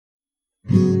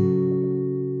The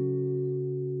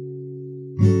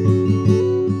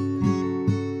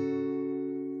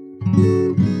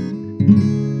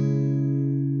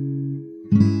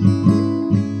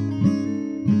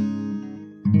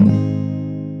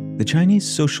Chinese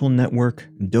social network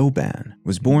Douban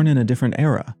was born in a different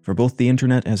era for both the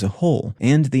internet as a whole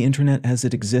and the internet as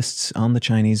it exists on the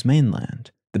Chinese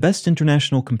mainland. The best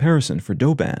international comparison for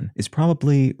Douban is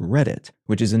probably Reddit,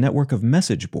 which is a network of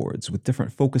message boards with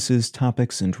different focuses,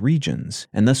 topics, and regions,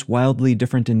 and thus wildly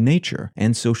different in nature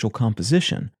and social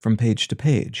composition from page to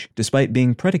page, despite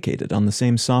being predicated on the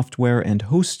same software and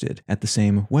hosted at the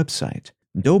same website.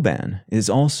 Douban is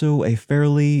also a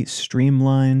fairly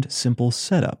streamlined, simple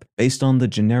setup based on the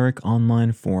generic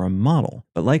online forum model.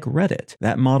 But like Reddit,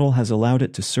 that model has allowed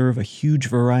it to serve a huge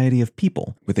variety of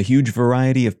people with a huge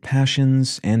variety of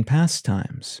passions and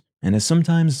pastimes, and has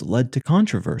sometimes led to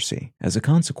controversy as a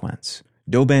consequence.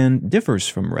 Douban differs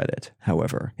from Reddit,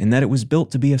 however, in that it was built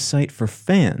to be a site for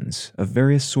fans of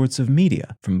various sorts of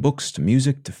media, from books to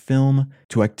music to film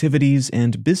to activities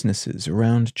and businesses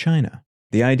around China.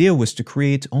 The idea was to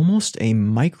create almost a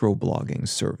microblogging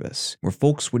service where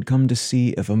folks would come to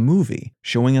see if a movie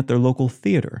showing at their local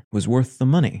theater was worth the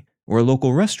money, or a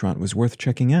local restaurant was worth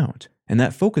checking out. And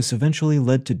that focus eventually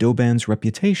led to Douban's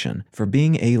reputation for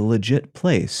being a legit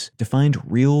place to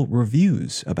find real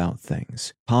reviews about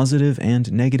things, positive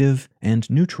and negative and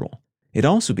neutral. It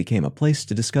also became a place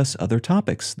to discuss other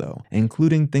topics, though,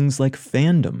 including things like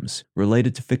fandoms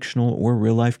related to fictional or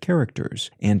real-life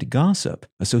characters, and gossip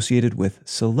associated with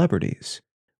celebrities.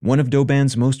 One of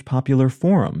Douban's most popular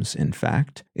forums, in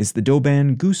fact, is the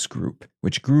Douban Goose Group,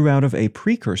 which grew out of a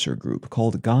precursor group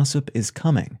called Gossip is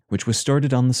Coming, which was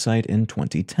started on the site in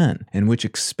 2010, and which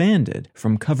expanded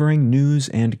from covering news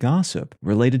and gossip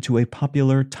related to a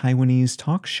popular Taiwanese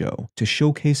talk show to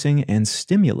showcasing and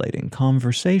stimulating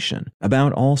conversation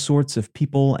about all sorts of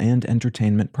people and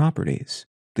entertainment properties.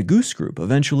 The Goose Group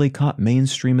eventually caught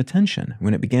mainstream attention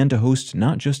when it began to host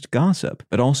not just gossip,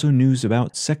 but also news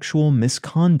about sexual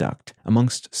misconduct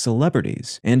amongst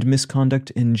celebrities and misconduct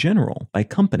in general by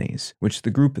companies, which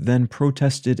the group then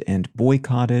protested and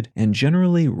boycotted and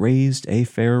generally raised a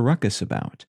fair ruckus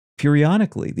about.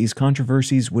 Periodically, these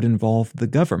controversies would involve the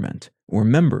government, or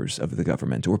members of the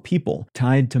government, or people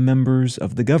tied to members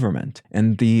of the government,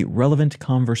 and the relevant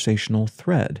conversational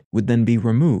thread would then be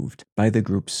removed by the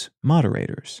group's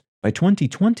moderators. By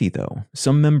 2020, though,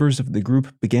 some members of the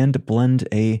group began to blend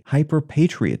a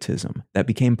hyper-patriotism that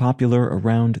became popular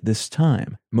around this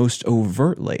time, most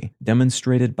overtly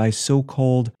demonstrated by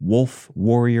so-called wolf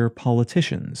warrior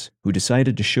politicians who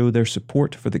decided to show their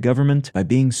support for the government by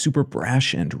being super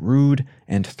brash and rude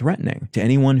and threatening to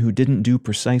anyone who didn't do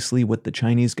precisely what the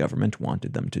Chinese government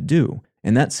wanted them to do.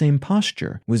 And that same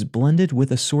posture was blended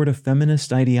with a sort of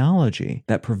feminist ideology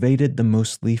that pervaded the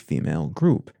mostly female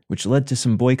group, which led to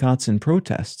some boycotts and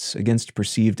protests against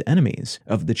perceived enemies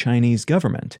of the Chinese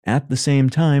government. At the same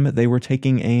time, they were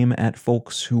taking aim at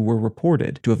folks who were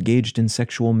reported to have engaged in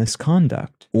sexual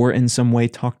misconduct, or in some way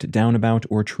talked down about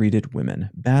or treated women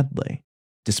badly.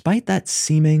 Despite that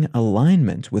seeming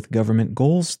alignment with government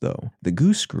goals, though, the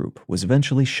Goose Group was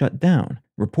eventually shut down,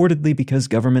 reportedly because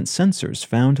government censors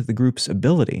found the group's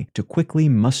ability to quickly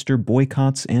muster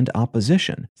boycotts and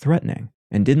opposition threatening,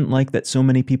 and didn't like that so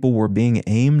many people were being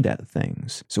aimed at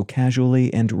things so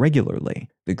casually and regularly.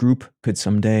 The group could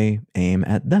someday aim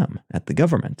at them, at the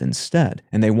government instead,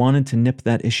 and they wanted to nip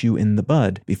that issue in the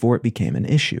bud before it became an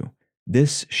issue.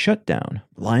 This shutdown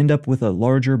lined up with a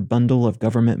larger bundle of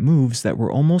government moves that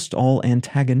were almost all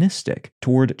antagonistic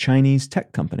toward Chinese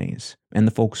tech companies and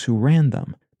the folks who ran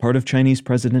them. Part of Chinese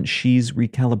President Xi's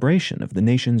recalibration of the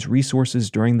nation's resources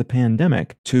during the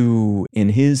pandemic to, in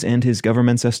his and his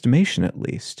government's estimation at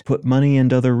least, put money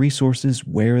and other resources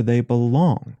where they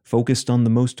belong, focused on the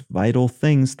most vital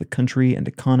things the country and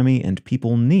economy and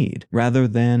people need, rather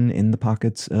than in the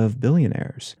pockets of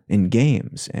billionaires, in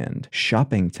games and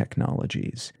shopping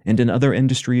technologies, and in other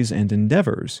industries and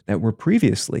endeavors that were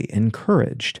previously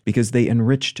encouraged because they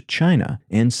enriched China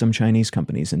and some Chinese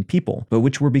companies and people, but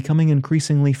which were becoming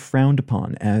increasingly frowned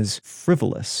upon as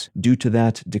frivolous due to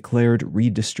that declared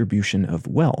redistribution of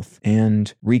wealth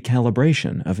and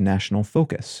recalibration of national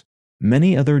focus.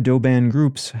 Many other Douban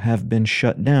groups have been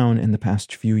shut down in the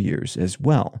past few years as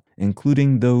well,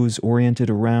 including those oriented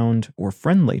around or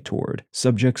friendly toward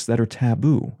subjects that are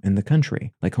taboo in the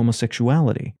country, like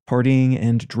homosexuality, partying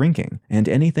and drinking, and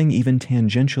anything even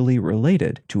tangentially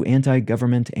related to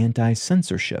anti-government,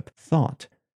 anti-censorship thought.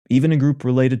 even a group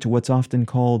related to what's often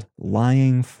called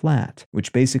lying flat,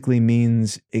 which basically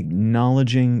means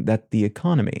acknowledging that the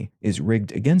economy is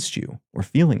rigged against you, or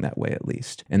feeling that way at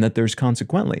least, and that there's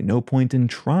consequently no point in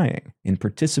trying, in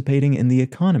participating in the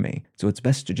economy, so it's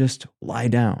best to just lie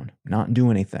down, not do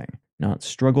anything, not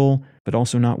struggle, but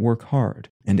also not work hard,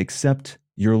 and accept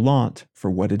your lot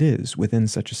for what it is within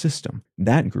such a system.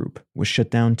 That group was shut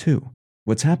down too.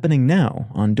 What's happening now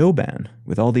on Douban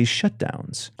with all these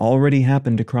shutdowns already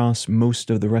happened across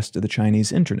most of the rest of the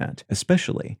Chinese internet,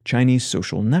 especially Chinese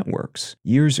social networks,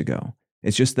 years ago.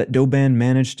 It's just that Douban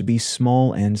managed to be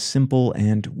small and simple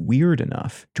and weird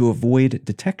enough to avoid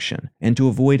detection and to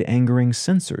avoid angering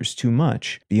censors too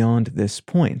much beyond this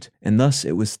point, and thus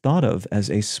it was thought of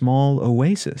as a small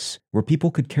oasis where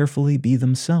people could carefully be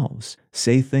themselves,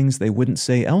 say things they wouldn't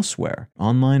say elsewhere,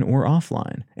 online or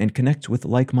offline, and connect with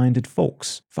like-minded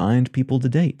folks, find people to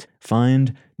date,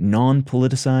 find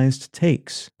non-politicized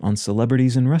takes on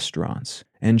celebrities and restaurants,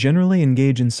 and generally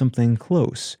engage in something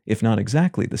close, if not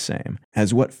exactly the same,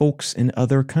 as what folks in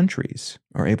other countries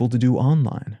are able to do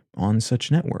online on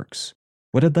such networks.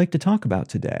 What I'd like to talk about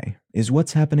today is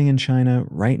what's happening in China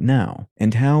right now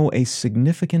and how a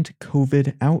significant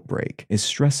COVID outbreak is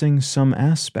stressing some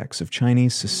aspects of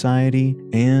Chinese society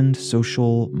and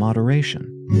social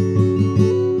moderation.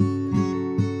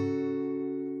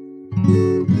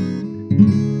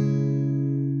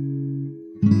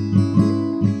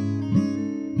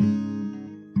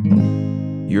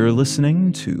 You're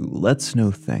listening to Let's Know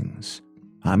Things.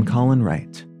 I'm Colin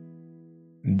Wright.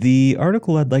 The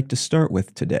article I'd like to start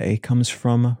with today comes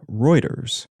from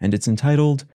Reuters, and it's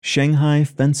entitled, "Shanghai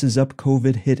Fences Up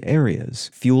COVID-Hit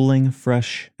Areas, Fueling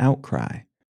Fresh Outcry."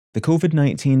 The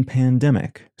COVID-19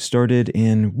 pandemic started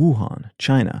in Wuhan,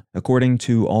 China, according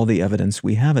to all the evidence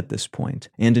we have at this point,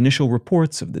 and initial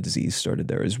reports of the disease started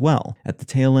there as well, at the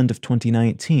tail end of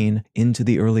 2019 into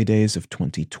the early days of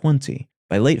 2020.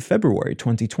 By late February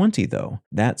 2020, though,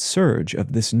 that surge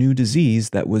of this new disease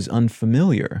that was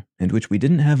unfamiliar and which we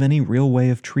didn't have any real way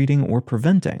of treating or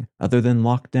preventing other than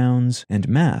lockdowns and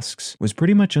masks was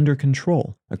pretty much under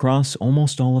control across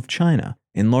almost all of China,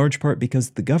 in large part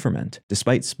because the government,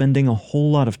 despite spending a whole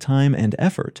lot of time and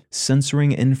effort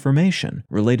censoring information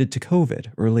related to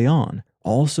COVID early on,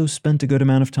 also spent a good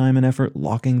amount of time and effort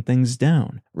locking things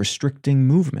down, restricting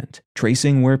movement,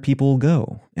 tracing where people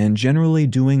go, and generally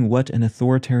doing what an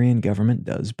authoritarian government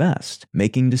does best,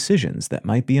 making decisions that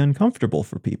might be uncomfortable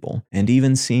for people and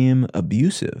even seem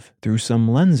abusive through some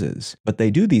lenses. But they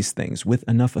do these things with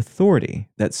enough authority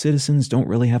that citizens don't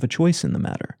really have a choice in the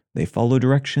matter. They follow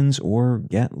directions or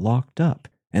get locked up.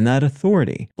 And that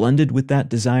authority, blended with that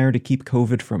desire to keep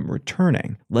COVID from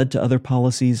returning, led to other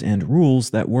policies and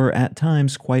rules that were at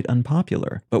times quite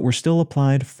unpopular, but were still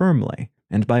applied firmly,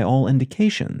 and by all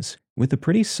indications, with a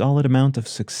pretty solid amount of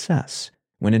success.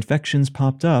 When infections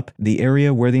popped up, the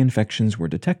area where the infections were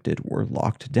detected were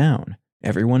locked down.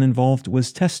 Everyone involved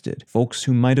was tested. Folks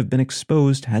who might have been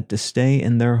exposed had to stay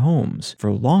in their homes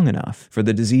for long enough for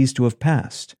the disease to have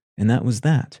passed, and that was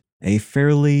that. A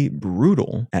fairly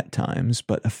brutal, at times,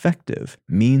 but effective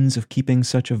means of keeping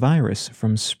such a virus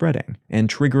from spreading and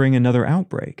triggering another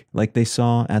outbreak like they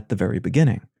saw at the very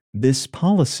beginning. This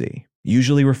policy,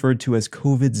 usually referred to as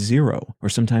COVID-0 or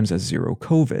sometimes as zero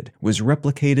COVID, was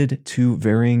replicated to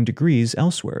varying degrees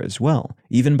elsewhere as well,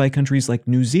 even by countries like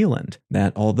New Zealand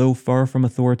that, although far from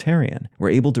authoritarian, were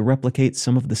able to replicate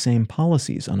some of the same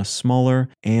policies on a smaller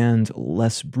and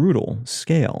less brutal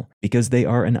scale because they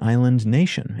are an island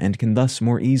nation and can thus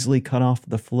more easily cut off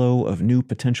the flow of new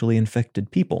potentially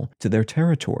infected people to their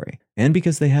territory, and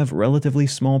because they have relatively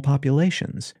small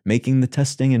populations, making the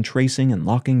testing and tracing and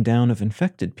locking down of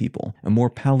infected people a more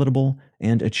palatable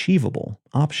and achievable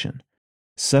option.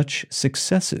 Such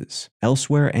successes,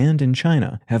 elsewhere and in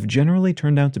China, have generally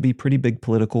turned out to be pretty big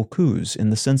political coups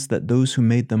in the sense that those who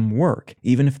made them work,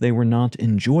 even if they were not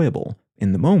enjoyable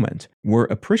in the moment, were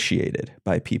appreciated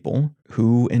by people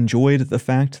who enjoyed the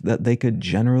fact that they could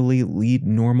generally lead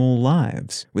normal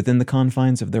lives, within the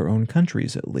confines of their own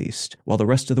countries at least, while the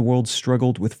rest of the world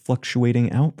struggled with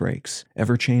fluctuating outbreaks,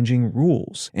 ever-changing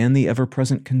rules, and the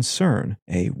ever-present concern,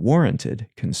 a warranted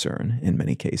concern in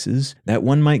many cases, that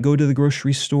one might go to the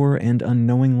grocery store and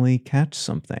unknowingly catch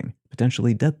something,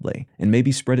 potentially deadly, and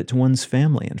maybe spread it to one's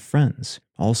family and friends,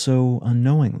 also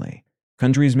unknowingly.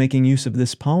 Countries making use of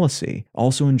this policy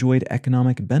also enjoyed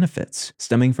economic benefits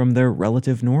stemming from their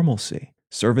relative normalcy.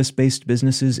 Service-based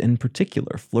businesses in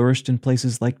particular flourished in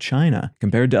places like China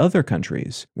compared to other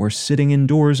countries where sitting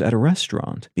indoors at a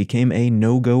restaurant became a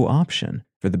no-go option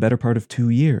for the better part of 2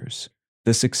 years.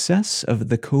 The success of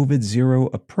the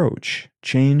COVID-0 approach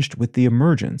changed with the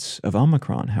emergence of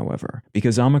Omicron, however,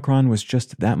 because Omicron was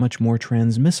just that much more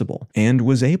transmissible and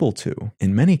was able to,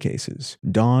 in many cases,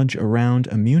 dodge around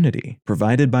immunity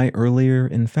provided by earlier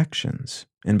infections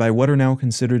and by what are now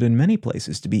considered in many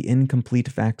places to be incomplete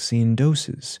vaccine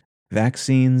doses.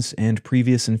 Vaccines and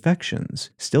previous infections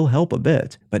still help a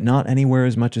bit, but not anywhere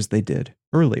as much as they did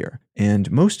earlier, and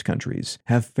most countries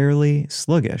have fairly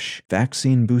sluggish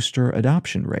vaccine booster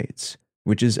adoption rates,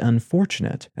 which is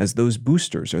unfortunate as those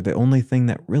boosters are the only thing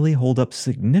that really hold up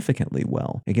significantly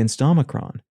well against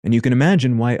Omicron. And you can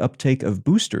imagine why uptake of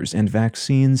boosters and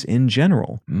vaccines in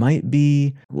general might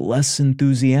be less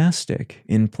enthusiastic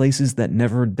in places that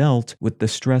never dealt with the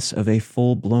stress of a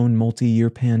full-blown multi-year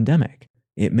pandemic.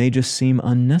 It may just seem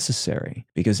unnecessary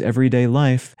because everyday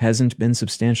life hasn't been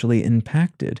substantially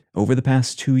impacted over the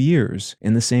past 2 years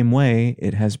in the same way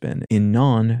it has been in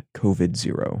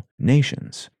non-COVID-0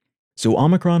 nations. So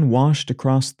Omicron washed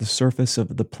across the surface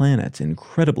of the planet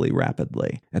incredibly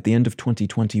rapidly at the end of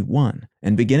 2021,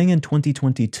 and beginning in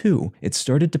 2022, it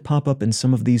started to pop up in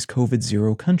some of these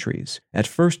COVID-0 countries, at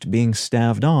first being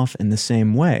staved off in the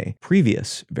same way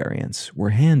previous variants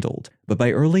were handled. But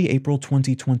by early April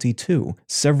 2022,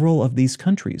 several of these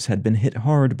countries had been hit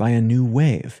hard by a new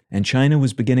wave, and China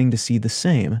was beginning to see the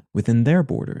same within their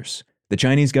borders. The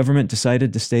Chinese government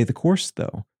decided to stay the course,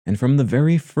 though, and from the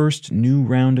very first new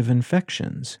round of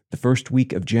infections, the first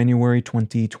week of January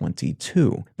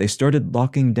 2022, they started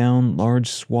locking down large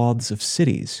swaths of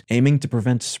cities, aiming to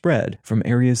prevent spread from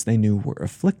areas they knew were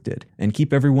afflicted, and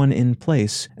keep everyone in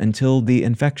place until the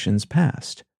infections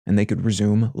passed, and they could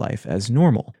resume life as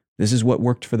normal. This is what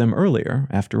worked for them earlier,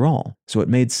 after all, so it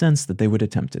made sense that they would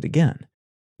attempt it again.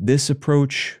 This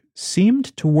approach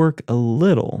seemed to work a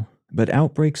little, but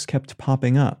outbreaks kept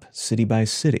popping up city by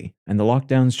city, and the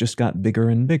lockdowns just got bigger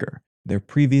and bigger, their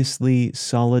previously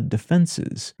solid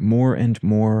defenses more and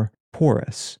more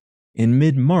porous. In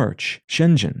mid-March,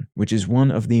 Shenzhen, which is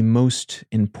one of the most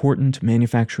important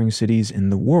manufacturing cities in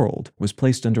the world, was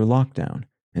placed under lockdown,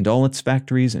 and all its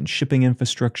factories and shipping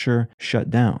infrastructure shut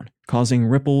down, causing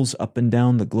ripples up and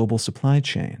down the global supply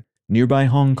chain. Nearby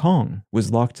Hong Kong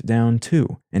was locked down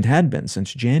too, and had been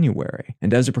since January,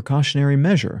 and as a precautionary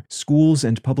measure, schools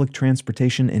and public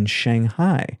transportation in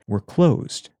Shanghai were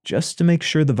closed, just to make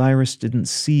sure the virus didn't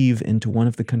sieve into one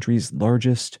of the country's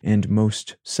largest and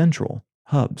most central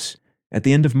hubs. At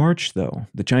the end of March, though,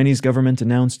 the Chinese government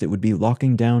announced it would be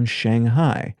locking down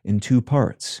Shanghai in 2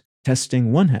 parts,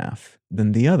 testing one half,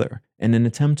 then the other, in an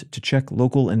attempt to check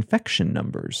local infection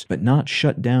numbers, but not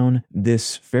shut down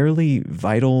this fairly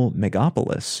vital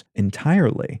megapolis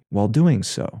entirely while doing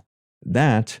so.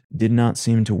 That did not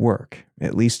seem to work,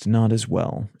 at least not as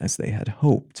well as they had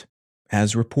hoped.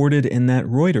 As reported in that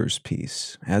Reuters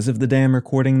piece, as of the day I'm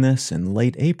recording this in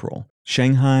late April,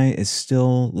 Shanghai is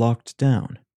still locked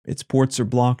down. Its ports are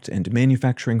blocked and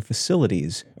manufacturing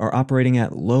facilities are operating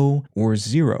at low or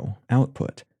zero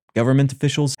output. Government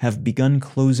officials have begun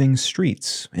closing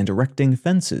streets and erecting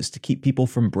fences to keep people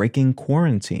from breaking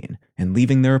quarantine and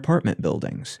leaving their apartment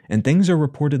buildings, and things are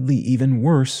reportedly even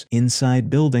worse inside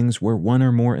buildings where 1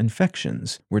 or more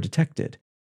infections were detected.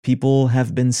 People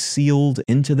have been sealed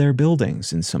into their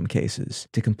buildings in some cases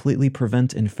to completely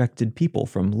prevent infected people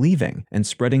from leaving and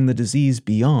spreading the disease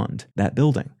beyond that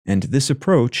building. And this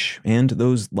approach, and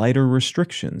those lighter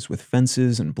restrictions with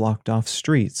fences and blocked-off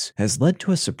streets, has led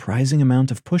to a surprising amount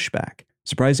of pushback.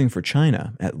 Surprising for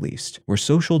China, at least, where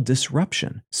social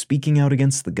disruption, speaking out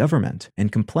against the government,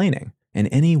 and complaining, in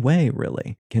any way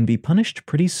really, can be punished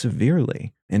pretty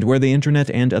severely, and where the internet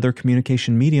and other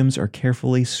communication mediums are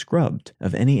carefully scrubbed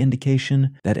of any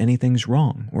indication that anything's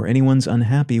wrong or anyone's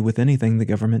unhappy with anything the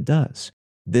government does.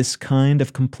 This kind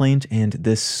of complaint and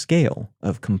this scale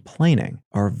of complaining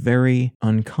are very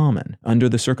uncommon under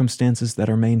the circumstances that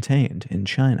are maintained in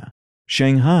China.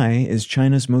 Shanghai is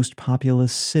China's most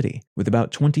populous city, with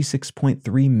about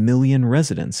 26.3 million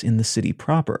residents in the city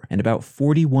proper and about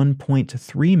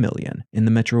 41.3 million in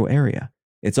the metro area.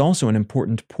 It's also an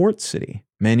important port city,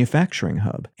 manufacturing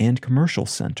hub, and commercial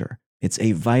center. It's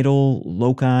a vital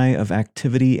loci of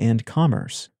activity and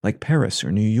commerce, like Paris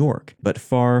or New York, but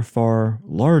far, far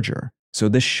larger. So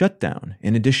this shutdown,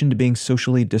 in addition to being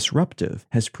socially disruptive,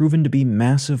 has proven to be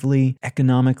massively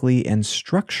economically and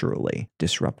structurally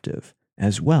disruptive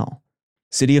as well.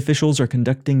 City officials are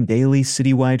conducting daily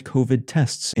citywide COVID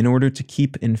tests in order to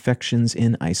keep infections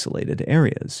in isolated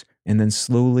areas, and then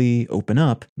slowly open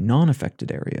up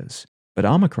non-affected areas. But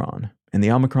Omicron and the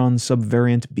Omicron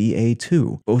subvariant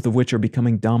BA2, both of which are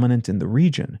becoming dominant in the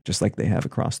region, just like they have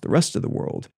across the rest of the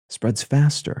world, spreads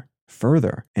faster,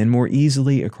 further and more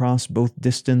easily across both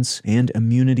distance and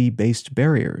immunity-based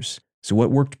barriers. So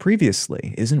what worked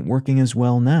previously isn't working as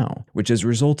well now, which has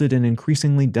resulted in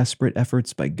increasingly desperate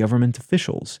efforts by government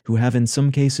officials who have in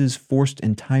some cases forced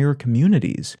entire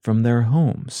communities from their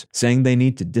homes, saying they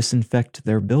need to disinfect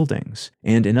their buildings,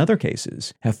 and in other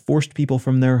cases have forced people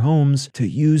from their homes to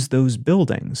use those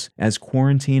buildings as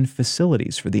quarantine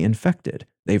facilities for the infected.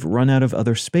 They've run out of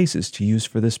other spaces to use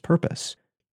for this purpose.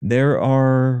 There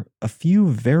are a few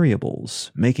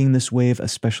variables making this wave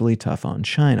especially tough on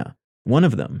China. One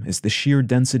of them is the sheer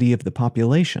density of the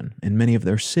population in many of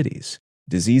their cities.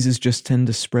 Diseases just tend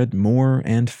to spread more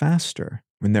and faster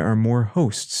when there are more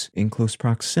hosts in close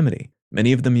proximity,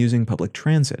 many of them using public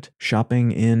transit,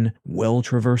 shopping in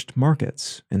well-traversed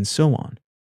markets, and so on.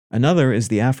 Another is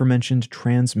the aforementioned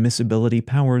transmissibility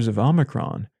powers of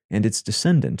Omicron and its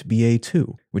descendant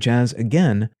BA2, which has,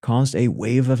 again, caused a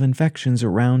wave of infections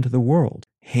around the world,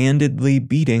 handedly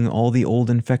beating all the old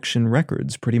infection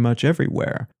records pretty much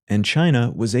everywhere. And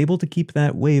China was able to keep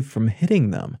that wave from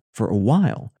hitting them for a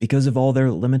while because of all their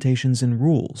limitations and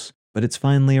rules, but it's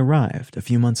finally arrived a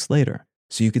few months later.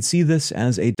 So you could see this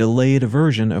as a delayed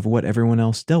version of what everyone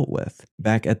else dealt with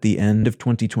back at the end of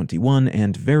 2021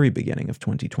 and very beginning of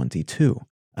 2022.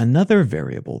 Another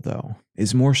variable, though,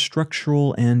 is more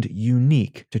structural and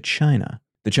unique to China.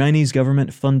 The Chinese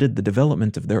government funded the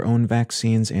development of their own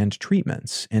vaccines and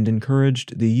treatments and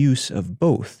encouraged the use of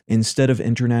both instead of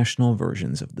international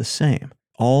versions of the same.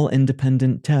 All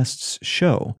independent tests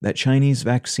show that Chinese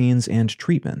vaccines and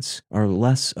treatments are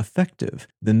less effective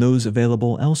than those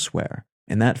available elsewhere.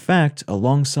 And that fact,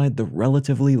 alongside the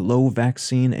relatively low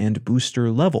vaccine and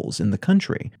booster levels in the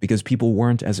country, because people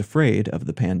weren't as afraid of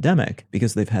the pandemic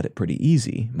because they've had it pretty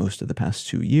easy most of the past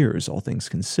 2 years, all things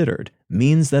considered,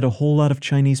 means that a whole lot of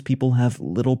Chinese people have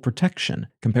little protection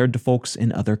compared to folks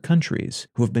in other countries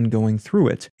who have been going through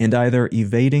it and either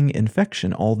evading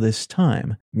infection all this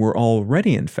time, were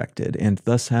already infected and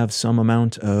thus have some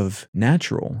amount of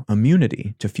natural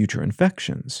immunity to future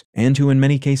infections, and who in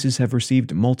many cases have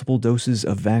received multiple doses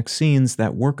of vaccines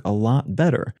that work a lot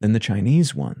better than the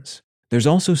Chinese ones. There's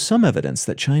also some evidence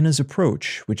that China's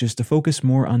approach, which is to focus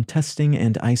more on testing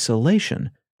and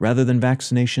isolation rather than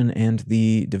vaccination and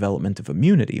the development of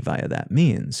immunity via that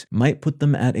means, might put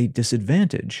them at a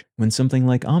disadvantage when something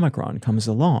like Omicron comes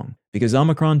along, because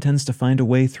Omicron tends to find a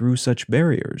way through such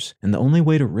barriers, and the only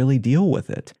way to really deal with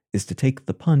it is to take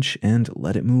the punch and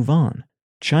let it move on.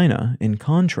 China, in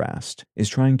contrast, is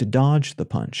trying to dodge the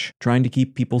punch, trying to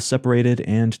keep people separated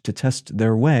and to test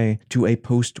their way to a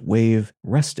post-wave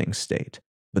resting state.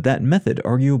 But that method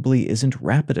arguably isn't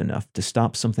rapid enough to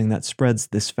stop something that spreads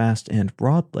this fast and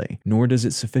broadly, nor does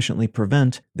it sufficiently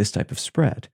prevent this type of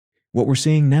spread. What we're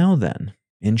seeing now then,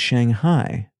 in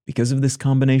Shanghai, because of this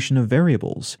combination of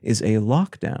variables, is a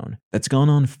lockdown that's gone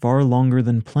on far longer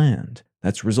than planned.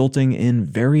 That's resulting in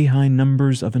very high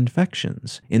numbers of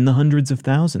infections, in the hundreds of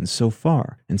thousands so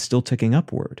far, and still ticking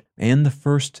upward, and the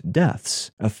first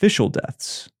deaths, official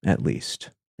deaths at least.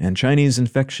 And Chinese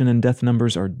infection and death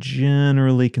numbers are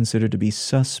generally considered to be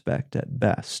suspect at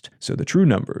best, so the true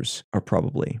numbers are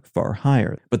probably far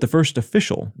higher. But the first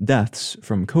official deaths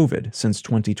from COVID since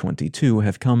 2022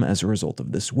 have come as a result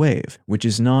of this wave, which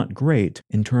is not great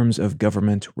in terms of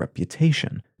government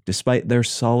reputation, despite their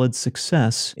solid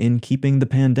success in keeping the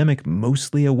pandemic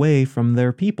mostly away from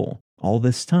their people all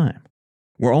this time.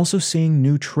 We're also seeing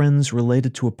new trends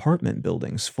related to apartment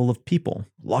buildings full of people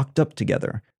locked up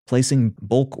together, placing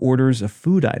bulk orders of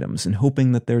food items and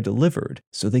hoping that they're delivered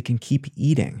so they can keep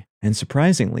eating. And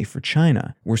surprisingly for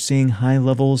China, we're seeing high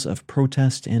levels of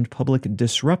protest and public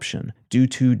disruption due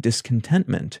to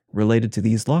discontentment related to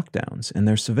these lockdowns and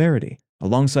their severity,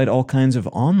 alongside all kinds of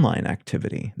online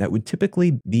activity that would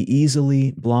typically be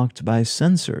easily blocked by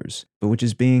censors, but which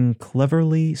is being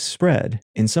cleverly spread,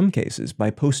 in some cases, by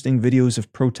posting videos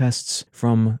of protests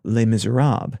from Les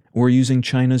Miserables, or using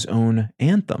China's own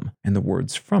anthem and the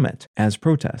words from it as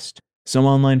protest. Some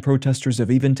online protesters have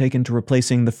even taken to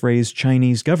replacing the phrase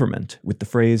Chinese government with the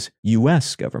phrase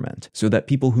US government, so that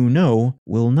people who know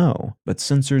will know, but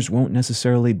censors won't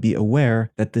necessarily be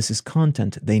aware that this is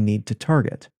content they need to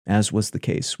target, as was the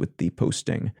case with the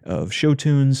posting of show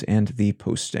tunes and the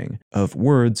posting of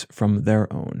words from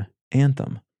their own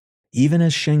anthem. Even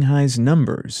as Shanghai's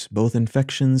numbers, both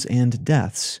infections and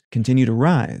deaths, continue to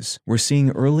rise, we're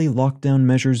seeing early lockdown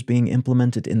measures being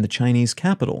implemented in the Chinese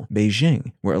capital,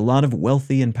 Beijing, where a lot of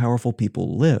wealthy and powerful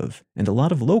people live, and a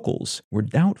lot of locals were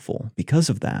doubtful, because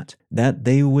of that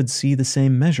they would see the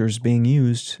same measures being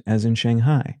used as in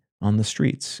Shanghai, on the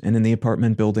streets and in the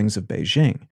apartment buildings of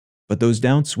Beijing. But those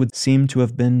doubts would seem to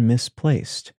have been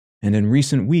misplaced. And in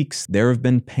recent weeks, there have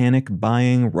been panic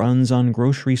buying runs on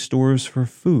grocery stores for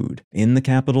food in the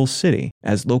capital city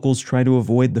as locals try to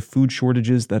avoid the food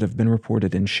shortages that have been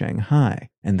reported in Shanghai.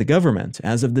 And the government,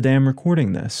 as of the day I'm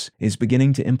recording this, is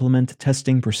beginning to implement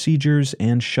testing procedures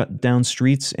and shut down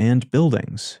streets and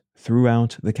buildings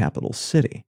throughout the capital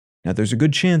city. Now, there's a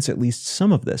good chance at least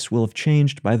some of this will have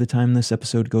changed by the time this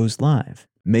episode goes live.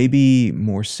 Maybe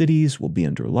more cities will be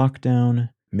under lockdown.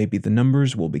 Maybe the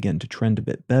numbers will begin to trend a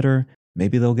bit better.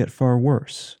 Maybe they'll get far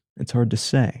worse. It's hard to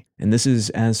say. And this is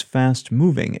as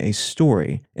fast-moving a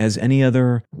story as any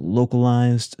other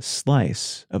localized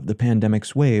slice of the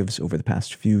pandemic's waves over the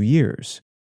past few years.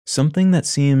 Something that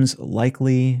seems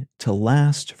likely to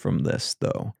last from this,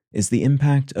 though, is the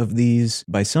impact of these,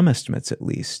 by some estimates at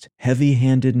least,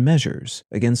 heavy-handed measures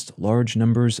against large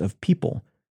numbers of people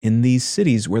in these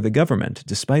cities where the government,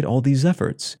 despite all these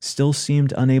efforts, still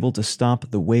seemed unable to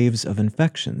stop the waves of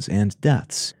infections and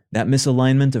deaths. That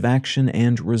misalignment of action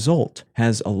and result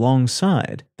has,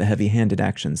 alongside the heavy-handed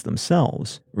actions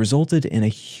themselves, resulted in a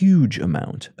huge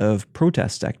amount of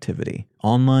protest activity,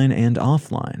 online and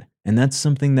offline. And that's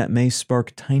something that may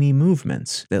spark tiny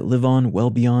movements that live on well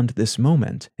beyond this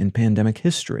moment in pandemic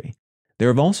history. There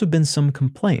have also been some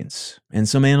complaints, and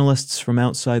some analysts from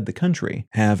outside the country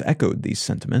have echoed these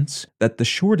sentiments, that the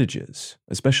shortages,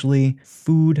 especially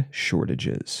food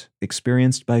shortages,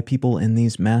 experienced by people in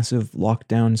these massive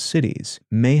lockdown cities,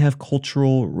 may have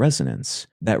cultural resonance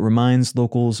that reminds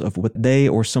locals of what they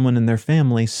or someone in their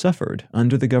family suffered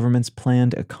under the government's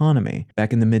planned economy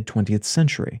back in the mid-20th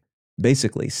century.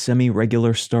 Basically,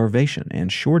 semi-regular starvation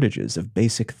and shortages of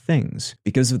basic things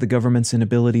because of the government's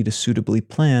inability to suitably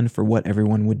plan for what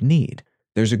everyone would need.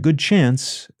 There's a good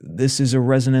chance this is a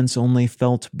resonance only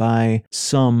felt by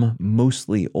some,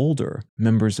 mostly older,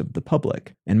 members of the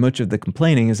public, and much of the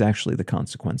complaining is actually the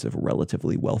consequence of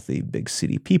relatively wealthy big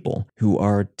city people who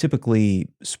are typically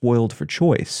spoiled for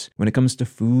choice when it comes to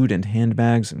food and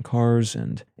handbags and cars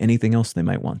and anything else they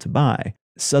might want to buy,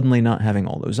 suddenly not having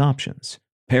all those options,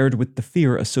 paired with the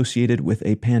fear associated with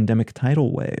a pandemic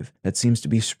tidal wave that seems to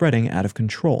be spreading out of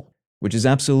control, which is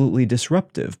absolutely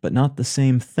disruptive, but not the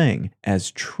same thing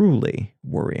as truly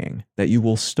worrying that you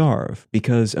will starve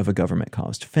because of a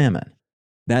government-caused famine.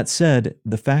 That said,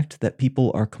 the fact that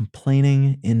people are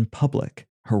complaining in public,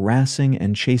 harassing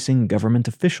and chasing government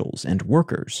officials and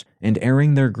workers, and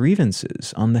airing their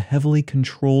grievances on the heavily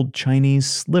controlled Chinese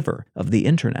sliver of the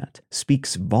internet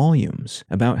speaks volumes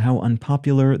about how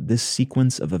unpopular this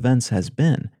sequence of events has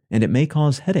been, and it may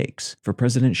cause headaches for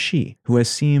President Xi, who has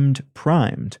seemed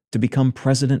primed to become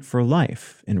president for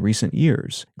life in recent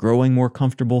years, growing more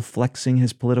comfortable flexing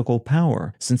his political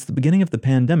power since the beginning of the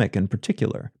pandemic in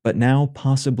particular, but now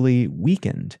possibly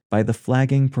weakened by the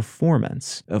flagging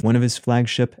performance of one of his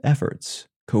flagship efforts,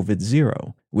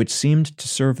 COVID-0, which seemed to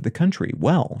serve the country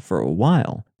well for a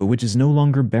while, but which is no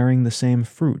longer bearing the same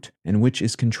fruit, and which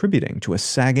is contributing to a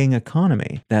sagging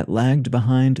economy that lagged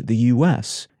behind the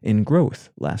U.S. in growth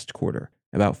last quarter,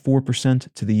 about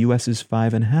 4% to the U.S.'s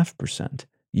 5.5%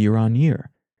 year-on-year,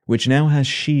 which now has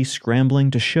Xi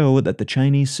scrambling to show that the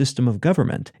Chinese system of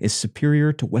government is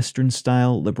superior to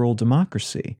Western-style liberal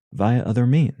democracy via other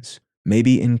means,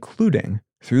 maybe including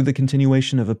through the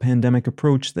continuation of a pandemic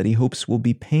approach that he hopes will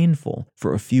be painful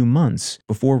for a few months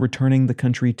before returning the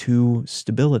country to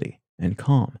stability and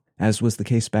calm, as was the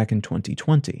case back in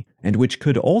 2020, and which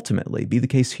could ultimately be the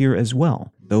case here as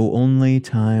well, though only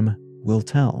time will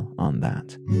tell on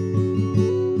that.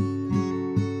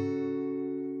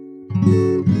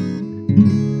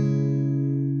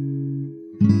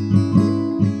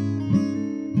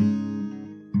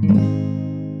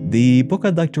 The book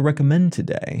I'd like to recommend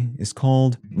today is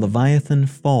called Leviathan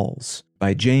Falls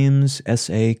by James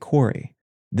S.A. Corey.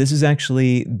 This is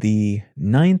actually the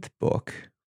 9th book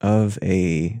of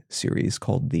a series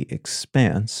called The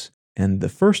Expanse, and the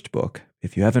first book,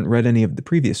 if you haven't read any of the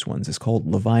previous ones, is called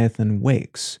Leviathan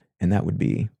Wakes, and that would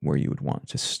be where you would want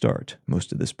to start.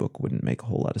 Most of this book wouldn't make a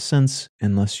whole lot of sense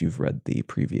unless you've read the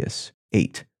previous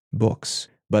 8 books.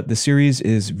 But the series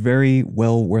is very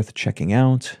well worth checking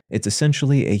out. It's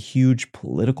essentially a huge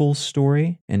political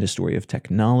story and a story of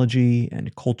technology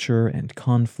and culture and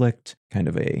conflict, kind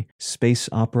of a space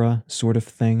opera sort of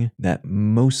thing that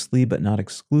mostly but not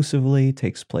exclusively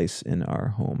takes place in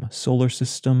our home solar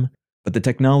system. But the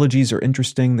technologies are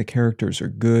interesting, the characters are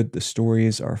good, the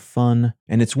stories are fun,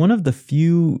 and it's one of the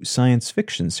few science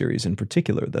fiction series in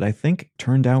particular that I think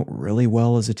turned out really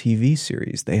well as a TV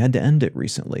series. They had to end it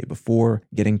recently before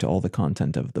getting to all the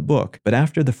content of the book. But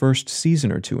after the first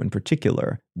season or two in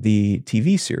particular, the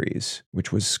TV series,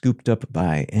 which was scooped up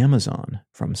by Amazon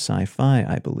from Sci-Fi,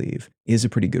 I believe, is a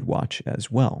pretty good watch as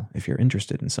well, if you're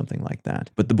interested in something like that.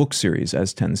 But the book series,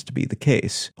 as tends to be the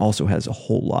case, also has a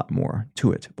whole lot more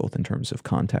to it, both in terms of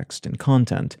context and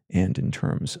content, and in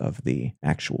terms of the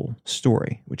actual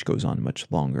story, which goes on much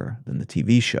longer than the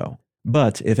TV show.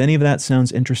 But if any of that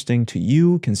sounds interesting to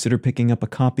you, consider picking up a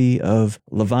copy of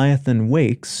Leviathan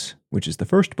Wakes, which is the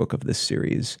first book of this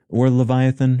series, or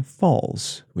Leviathan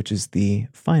Falls, which is the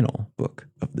final book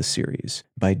of the series,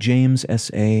 by James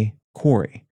S.A.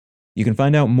 Corey. You can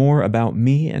find out more about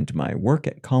me and my work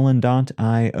at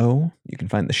Colin.io. You can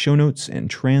find the show notes and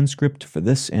transcript for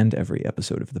this and every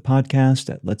episode of the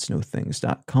podcast at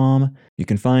letsknowthings.com. You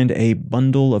can find a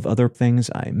bundle of other things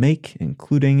I make,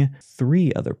 including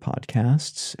 3 other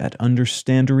podcasts at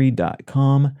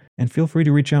understandery.com, and feel free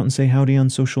to reach out and say howdy on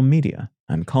social media.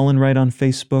 I'm Colin Wright on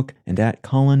Facebook, and at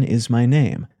Colin is my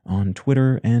name on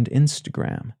Twitter and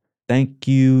Instagram. Thank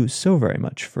you so very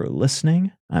much for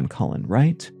listening. I'm Colin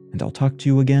Wright, and I'll talk to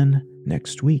you again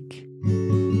next week.